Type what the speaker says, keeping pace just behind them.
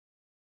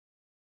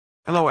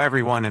Hello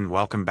everyone and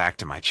welcome back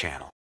to my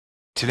channel.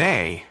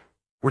 Today,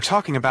 we're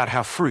talking about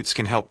how fruits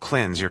can help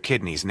cleanse your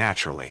kidneys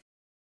naturally.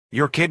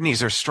 Your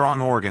kidneys are strong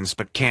organs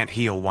but can't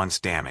heal once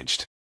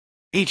damaged.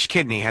 Each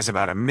kidney has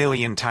about 1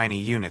 million tiny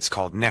units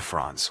called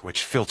nephrons,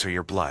 which filter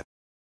your blood.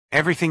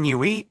 Everything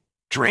you eat,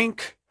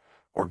 drink,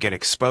 or get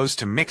exposed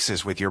to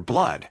mixes with your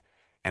blood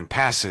and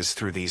passes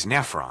through these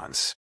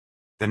nephrons.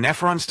 The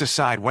nephrons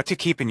decide what to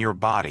keep in your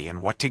body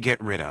and what to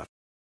get rid of.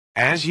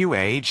 As you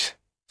age,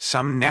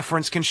 some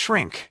nephrons can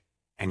shrink,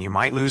 and you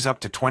might lose up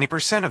to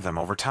 20% of them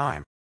over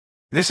time.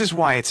 This is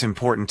why it's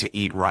important to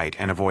eat right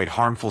and avoid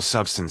harmful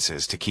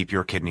substances to keep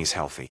your kidneys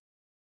healthy.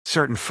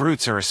 Certain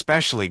fruits are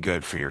especially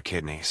good for your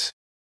kidneys.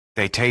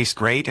 They taste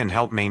great and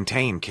help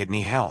maintain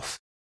kidney health.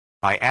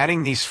 By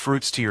adding these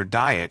fruits to your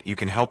diet, you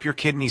can help your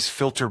kidneys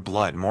filter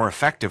blood more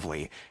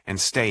effectively and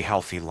stay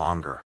healthy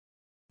longer.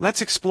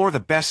 Let's explore the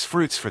best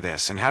fruits for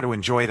this and how to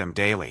enjoy them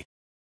daily.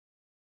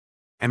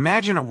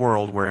 Imagine a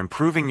world where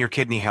improving your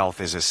kidney health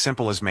is as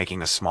simple as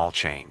making a small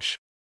change.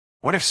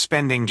 What if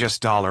spending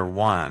just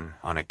 $1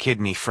 on a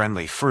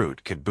kidney-friendly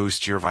fruit could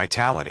boost your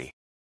vitality?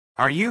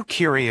 Are you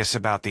curious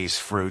about these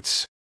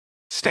fruits?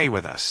 Stay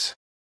with us.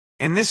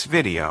 In this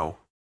video,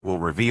 we'll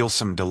reveal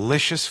some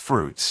delicious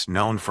fruits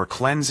known for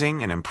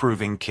cleansing and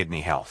improving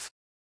kidney health.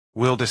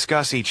 We'll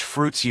discuss each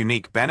fruit's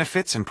unique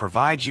benefits and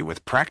provide you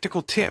with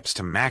practical tips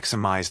to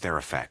maximize their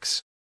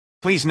effects.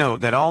 Please note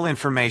that all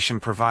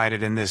information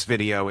provided in this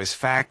video is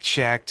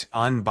fact-checked,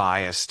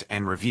 unbiased,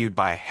 and reviewed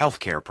by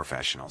healthcare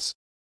professionals.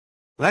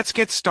 Let's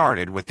get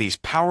started with these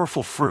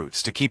powerful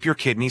fruits to keep your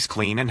kidneys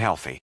clean and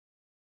healthy.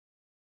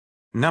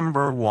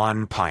 Number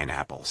 1.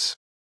 Pineapples.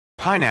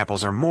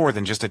 Pineapples are more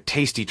than just a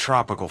tasty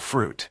tropical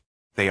fruit.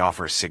 They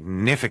offer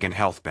significant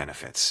health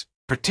benefits,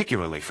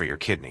 particularly for your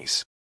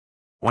kidneys.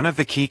 One of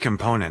the key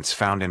components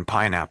found in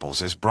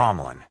pineapples is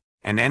bromelain,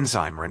 an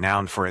enzyme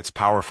renowned for its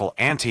powerful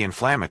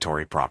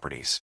anti-inflammatory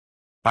properties.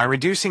 By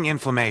reducing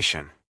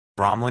inflammation,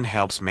 bromelain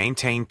helps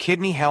maintain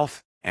kidney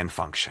health and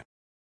function.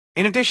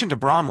 In addition to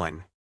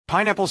bromelain,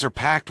 pineapples are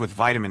packed with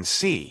vitamin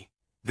C.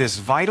 This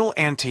vital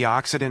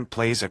antioxidant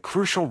plays a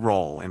crucial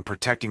role in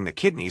protecting the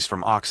kidneys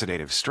from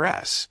oxidative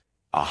stress,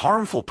 a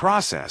harmful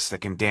process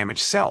that can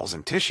damage cells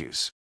and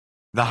tissues.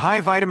 The high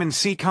vitamin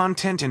C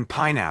content in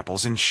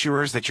pineapples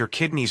ensures that your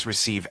kidneys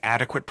receive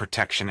adequate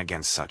protection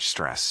against such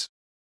stress.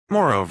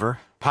 Moreover,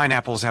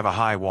 pineapples have a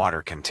high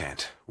water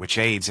content, which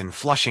aids in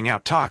flushing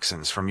out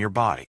toxins from your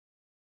body.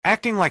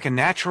 Acting like a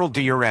natural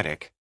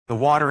diuretic, the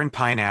water in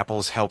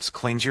pineapples helps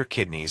cleanse your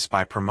kidneys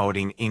by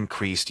promoting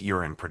increased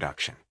urine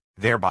production,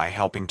 thereby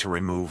helping to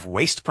remove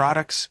waste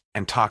products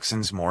and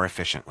toxins more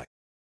efficiently.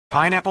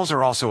 Pineapples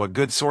are also a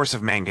good source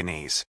of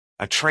manganese,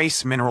 a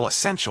trace mineral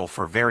essential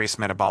for various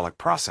metabolic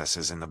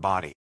processes in the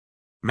body.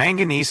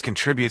 Manganese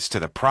contributes to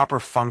the proper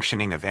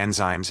functioning of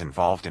enzymes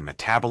involved in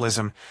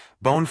metabolism,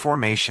 bone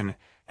formation,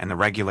 and the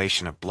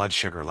regulation of blood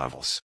sugar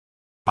levels.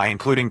 By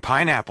including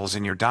pineapples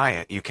in your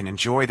diet, you can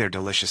enjoy their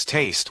delicious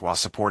taste while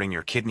supporting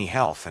your kidney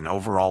health and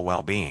overall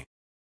well-being.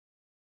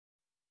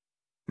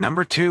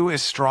 Number 2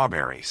 is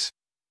strawberries.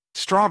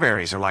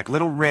 Strawberries are like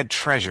little red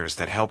treasures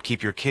that help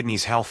keep your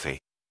kidneys healthy.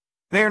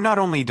 They are not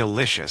only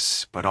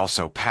delicious, but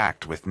also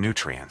packed with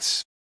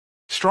nutrients.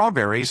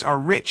 Strawberries are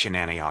rich in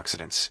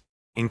antioxidants,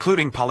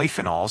 including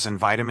polyphenols and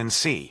vitamin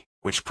C,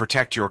 which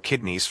protect your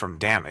kidneys from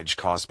damage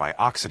caused by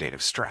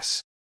oxidative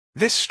stress.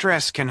 This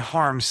stress can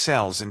harm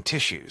cells and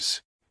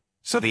tissues,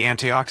 so the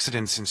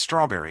antioxidants in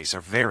strawberries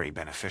are very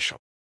beneficial.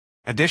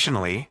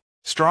 Additionally,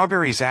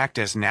 strawberries act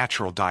as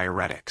natural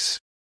diuretics.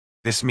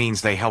 This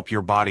means they help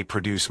your body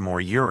produce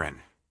more urine,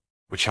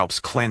 which helps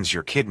cleanse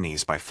your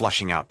kidneys by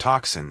flushing out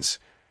toxins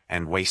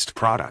and waste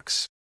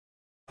products.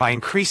 By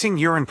increasing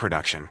urine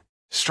production,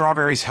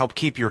 strawberries help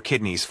keep your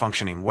kidneys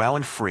functioning well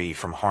and free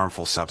from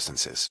harmful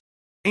substances.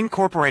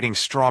 Incorporating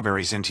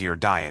strawberries into your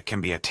diet can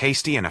be a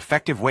tasty and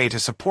effective way to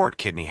support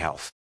kidney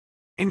health.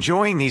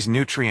 Enjoying these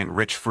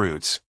nutrient-rich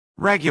fruits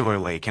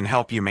regularly can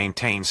help you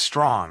maintain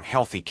strong,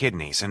 healthy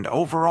kidneys and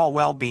overall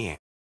well-being.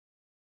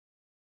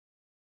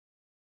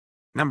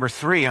 Number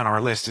 3 on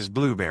our list is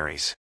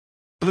blueberries.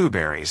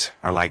 Blueberries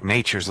are like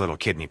nature's little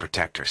kidney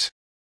protectors.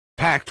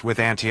 Packed with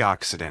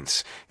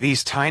antioxidants,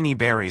 these tiny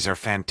berries are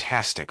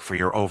fantastic for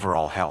your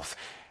overall health,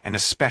 and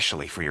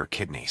especially for your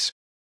kidneys.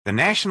 The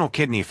National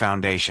Kidney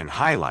Foundation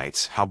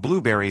highlights how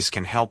blueberries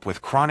can help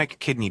with chronic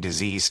kidney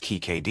disease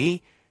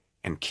 (CKD)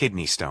 and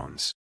kidney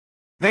stones.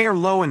 They are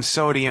low in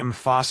sodium,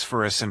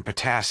 phosphorus, and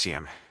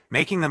potassium,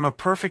 making them a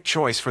perfect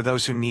choice for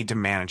those who need to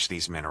manage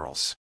these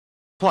minerals.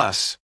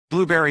 Plus,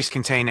 blueberries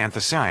contain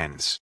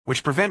anthocyanins,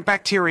 which prevent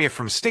bacteria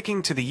from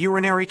sticking to the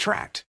urinary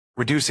tract,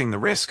 reducing the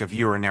risk of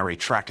urinary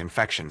tract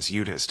infections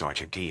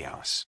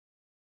 (diuretics).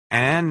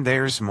 And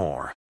there's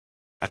more.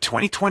 A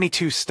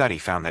 2022 study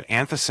found that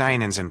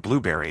anthocyanins in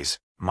blueberries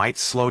might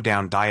slow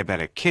down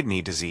diabetic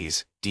kidney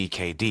disease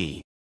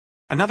 (DKD).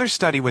 Another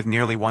study with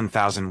nearly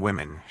 1,000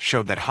 women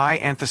showed that high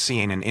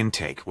anthocyanin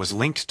intake was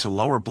linked to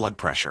lower blood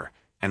pressure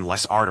and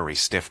less artery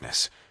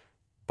stiffness,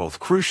 both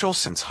crucial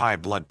since high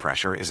blood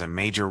pressure is a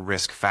major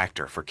risk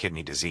factor for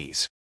kidney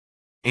disease.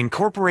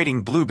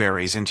 Incorporating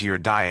blueberries into your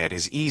diet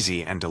is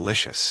easy and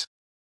delicious.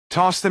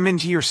 Toss them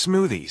into your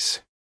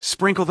smoothies,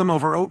 sprinkle them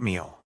over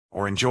oatmeal,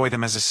 or enjoy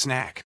them as a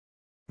snack.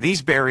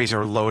 These berries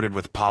are loaded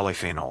with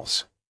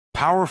polyphenols,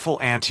 powerful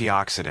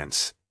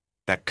antioxidants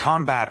that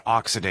combat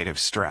oxidative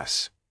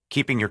stress,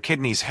 keeping your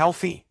kidneys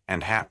healthy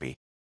and happy.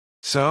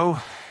 So,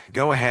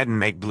 go ahead and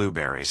make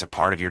blueberries a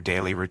part of your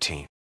daily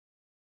routine.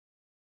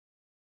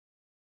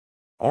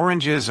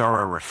 Oranges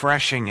are a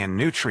refreshing and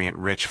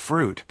nutrient-rich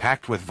fruit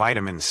packed with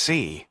vitamin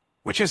C,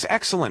 which is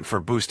excellent for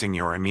boosting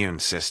your immune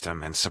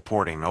system and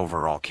supporting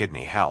overall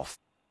kidney health.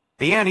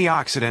 The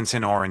antioxidants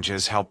in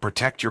oranges help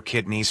protect your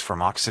kidneys from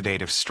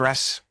oxidative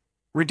stress,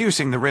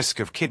 reducing the risk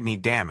of kidney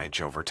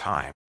damage over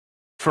time.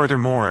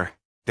 Furthermore,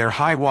 their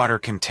high water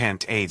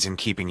content aids in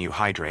keeping you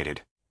hydrated,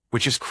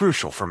 which is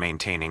crucial for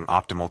maintaining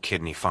optimal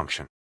kidney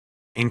function.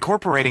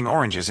 Incorporating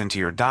oranges into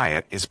your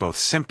diet is both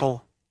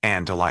simple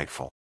and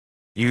delightful.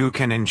 You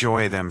can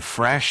enjoy them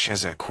fresh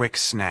as a quick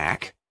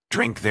snack,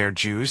 drink their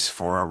juice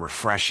for a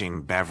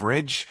refreshing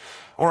beverage,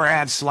 or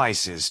add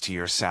slices to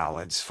your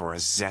salads for a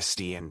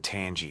zesty and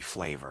tangy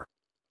flavor.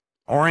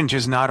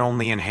 Oranges not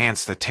only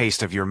enhance the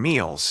taste of your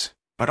meals,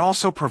 but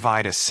also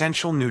provide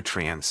essential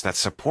nutrients that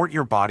support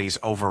your body's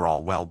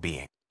overall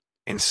well-being.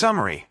 In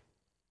summary,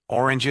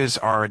 oranges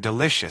are a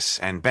delicious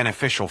and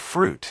beneficial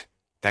fruit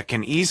that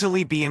can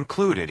easily be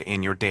included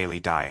in your daily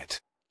diet.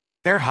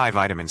 Their high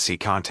vitamin C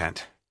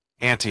content,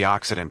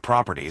 antioxidant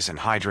properties, and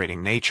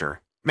hydrating nature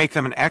make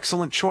them an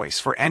excellent choice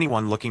for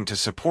anyone looking to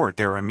support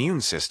their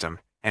immune system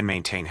and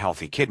maintain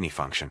healthy kidney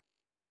function.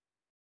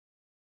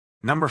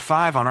 Number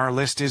 5 on our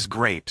list is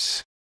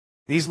grapes.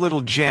 These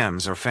little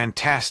gems are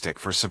fantastic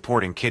for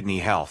supporting kidney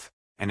health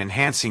and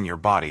enhancing your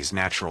body's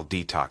natural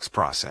detox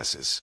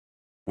processes.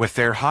 With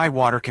their high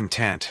water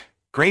content,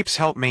 grapes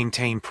help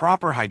maintain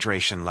proper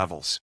hydration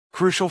levels,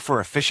 crucial for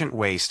efficient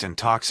waste and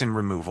toxin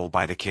removal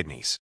by the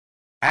kidneys.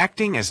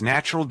 Acting as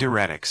natural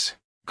diuretics,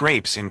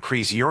 grapes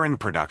increase urine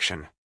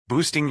production,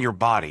 boosting your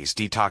body's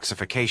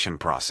detoxification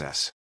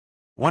process.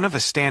 One of the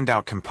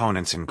standout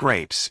components in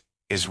grapes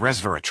is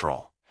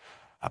resveratrol,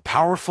 a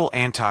powerful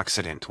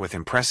antioxidant with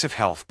impressive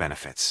health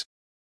benefits.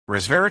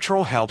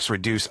 Resveratrol helps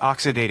reduce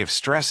oxidative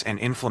stress and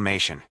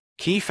inflammation,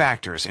 key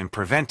factors in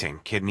preventing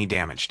kidney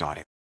damage.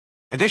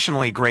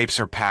 Additionally, grapes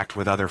are packed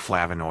with other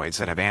flavonoids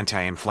that have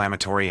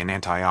anti-inflammatory and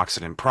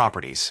antioxidant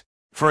properties,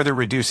 further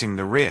reducing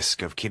the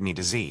risk of kidney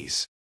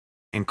disease.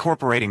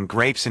 Incorporating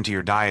grapes into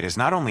your diet is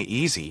not only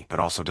easy, but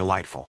also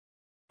delightful.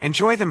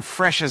 Enjoy them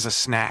fresh as a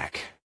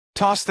snack.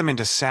 Toss them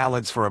into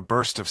salads for a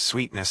burst of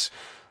sweetness,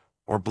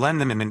 or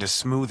blend them into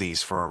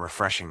smoothies for a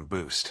refreshing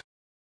boost.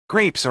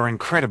 Grapes are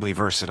incredibly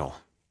versatile,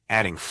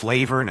 adding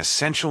flavor and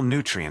essential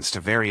nutrients to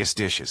various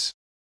dishes.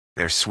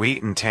 Their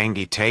sweet and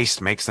tangy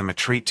taste makes them a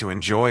treat to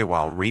enjoy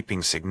while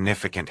reaping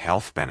significant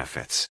health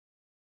benefits.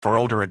 For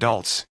older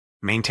adults,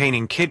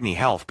 maintaining kidney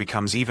health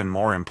becomes even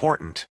more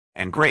important,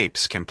 and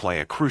grapes can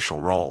play a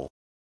crucial role.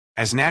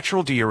 As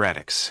natural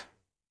diuretics,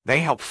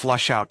 they help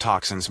flush out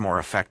toxins more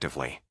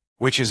effectively,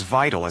 which is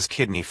vital as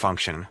kidney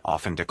function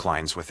often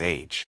declines with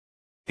age.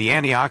 The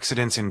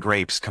antioxidants in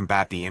grapes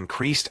combat the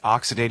increased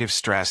oxidative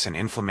stress and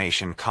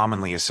inflammation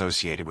commonly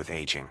associated with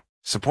aging,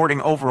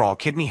 supporting overall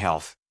kidney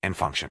health and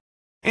function.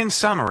 In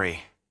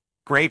summary,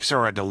 grapes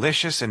are a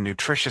delicious and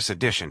nutritious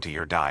addition to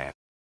your diet.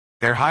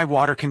 Their high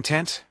water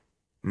content,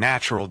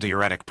 natural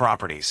diuretic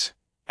properties,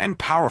 and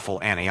powerful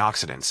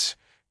antioxidants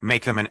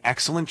make them an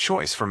excellent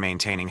choice for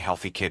maintaining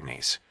healthy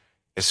kidneys,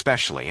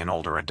 especially in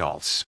older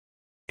adults.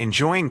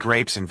 Enjoying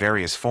grapes in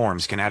various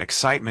forms can add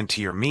excitement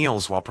to your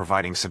meals while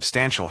providing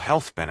substantial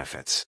health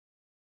benefits.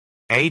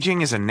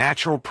 Aging is a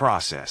natural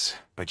process,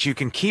 but you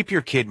can keep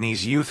your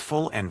kidneys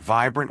youthful and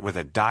vibrant with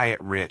a diet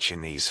rich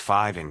in these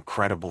 5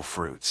 incredible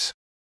fruits.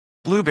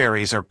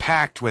 Blueberries are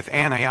packed with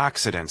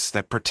antioxidants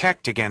that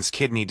protect against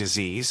kidney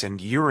disease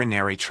and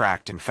urinary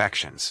tract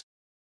infections.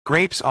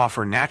 Grapes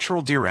offer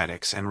natural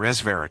diuretics and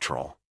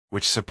resveratrol,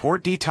 which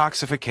support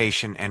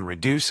detoxification and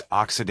reduce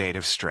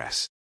oxidative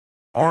stress.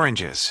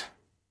 Oranges,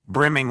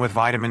 brimming with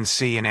vitamin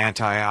C and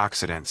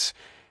antioxidants,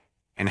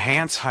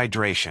 enhance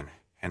hydration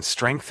and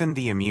strengthen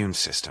the immune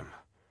system,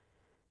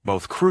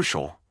 both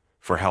crucial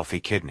for healthy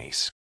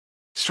kidneys.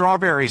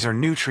 Strawberries are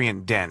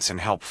nutrient-dense and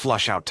help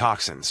flush out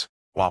toxins,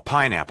 while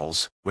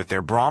pineapples, with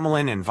their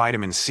bromelain and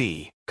vitamin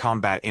C,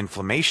 combat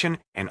inflammation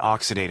and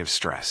oxidative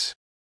stress.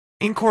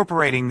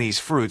 Incorporating these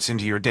fruits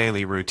into your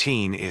daily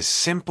routine is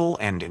simple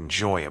and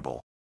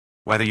enjoyable.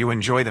 Whether you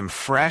enjoy them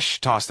fresh,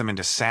 toss them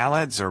into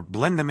salads, or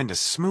blend them into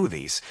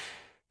smoothies,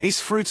 these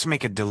fruits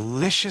make a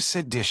delicious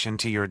addition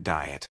to your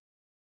diet.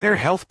 Their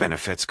health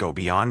benefits go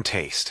beyond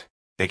taste.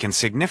 They can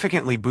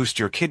significantly boost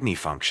your kidney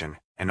function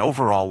and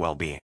overall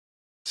well-being.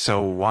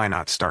 So why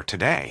not start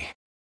today?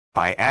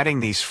 By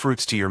adding these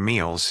fruits to your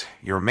meals,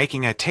 you're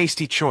making a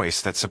tasty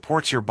choice that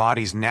supports your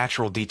body's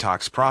natural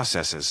detox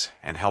processes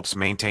and helps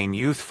maintain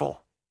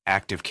youthful,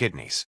 active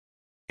kidneys.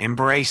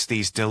 Embrace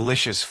these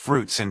delicious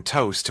fruits and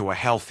toast to a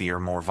healthier,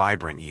 more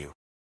vibrant you.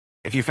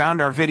 If you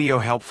found our video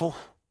helpful,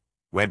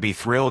 we'd be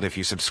thrilled if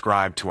you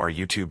subscribe to our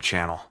YouTube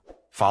channel.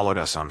 followed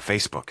us on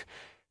Facebook,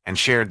 and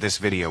shared this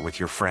video with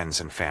your friends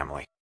and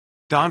family.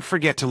 Don't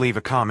forget to leave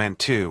a comment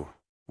too.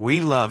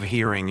 We love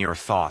hearing your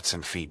thoughts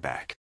and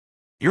feedback.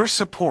 Your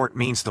support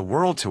means the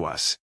world to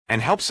us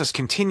and helps us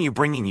continue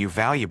bringing you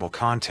valuable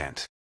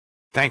content.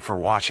 Thanks for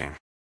watching.